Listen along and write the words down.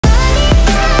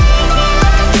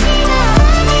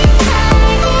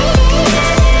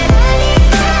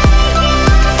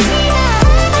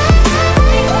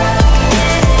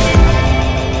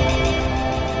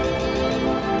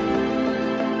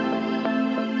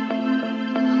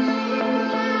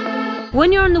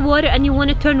When you're on the water and you want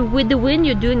to turn with the wind,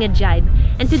 you're doing a jibe.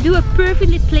 And to do a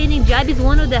perfectly planing jibe is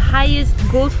one of the highest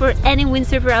goals for any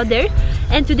windsurfer out there.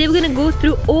 And today we're going to go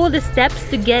through all the steps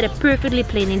to get a perfectly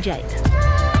planing jibe.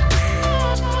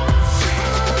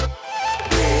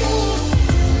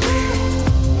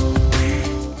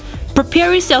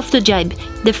 Prepare yourself to jibe.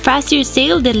 The faster you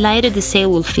sail, the lighter the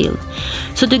sail will feel.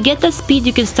 So to get that speed,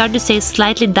 you can start to sail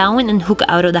slightly downwind and hook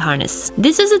out of the harness.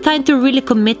 This is the time to really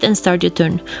commit and start your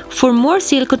turn. For more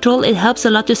sail control, it helps a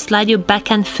lot to slide your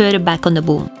backhand further back on the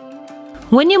boom.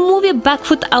 When you move your back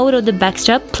foot out of the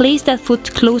backstrap, place that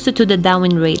foot closer to the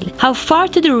downwind rail. How far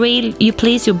to the rail you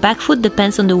place your back foot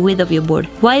depends on the width of your board.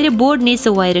 Wider board needs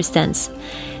a wider stance.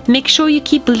 Make sure you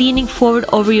keep leaning forward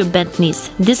over your bent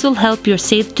knees. This will help your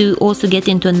sail to also get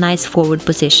into a nice forward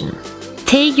position.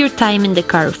 Take your time in the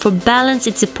car. For balance,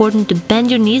 it's important to bend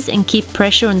your knees and keep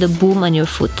pressure on the boom on your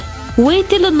foot. Wait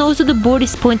till the nose of the board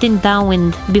is pointing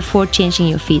downwind before changing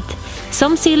your feet.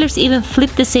 Some sailors even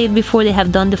flip the sail before they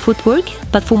have done the footwork,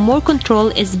 but for more control,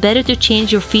 it's better to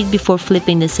change your feet before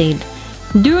flipping the sail.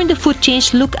 During the foot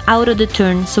change, look out of the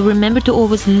turn, so remember to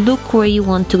always look where you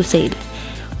want to sail.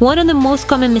 One of the most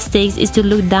common mistakes is to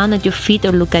look down at your feet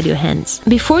or look at your hands.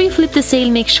 Before you flip the sail,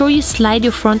 make sure you slide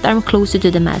your front arm closer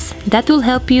to the mast. That will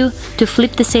help you to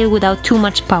flip the sail without too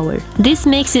much power. This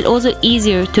makes it also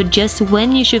easier to adjust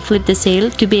when you should flip the sail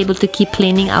to be able to keep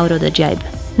planing out of the jibe.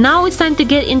 Now it's time to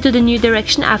get into the new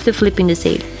direction after flipping the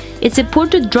sail. It's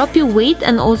important to drop your weight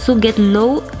and also get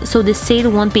low so the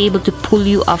sail won't be able to pull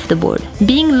you off the board.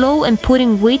 Being low and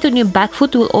putting weight on your back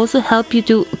foot will also help you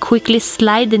to quickly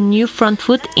slide the new front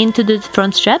foot into the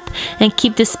front strap and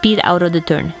keep the speed out of the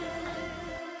turn.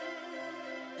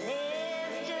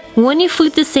 When you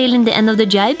flip the sail in the end of the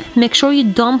jibe, make sure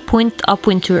you don't point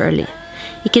upwind too early.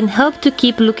 It can help to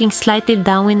keep looking slightly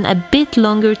downwind a bit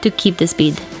longer to keep the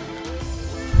speed.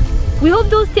 We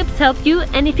hope those tips helped you,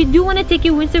 and if you do want to take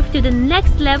your windsurf to the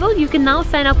next level, you can now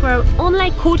sign up for our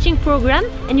online coaching program,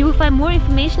 and you will find more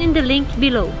information in the link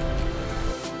below.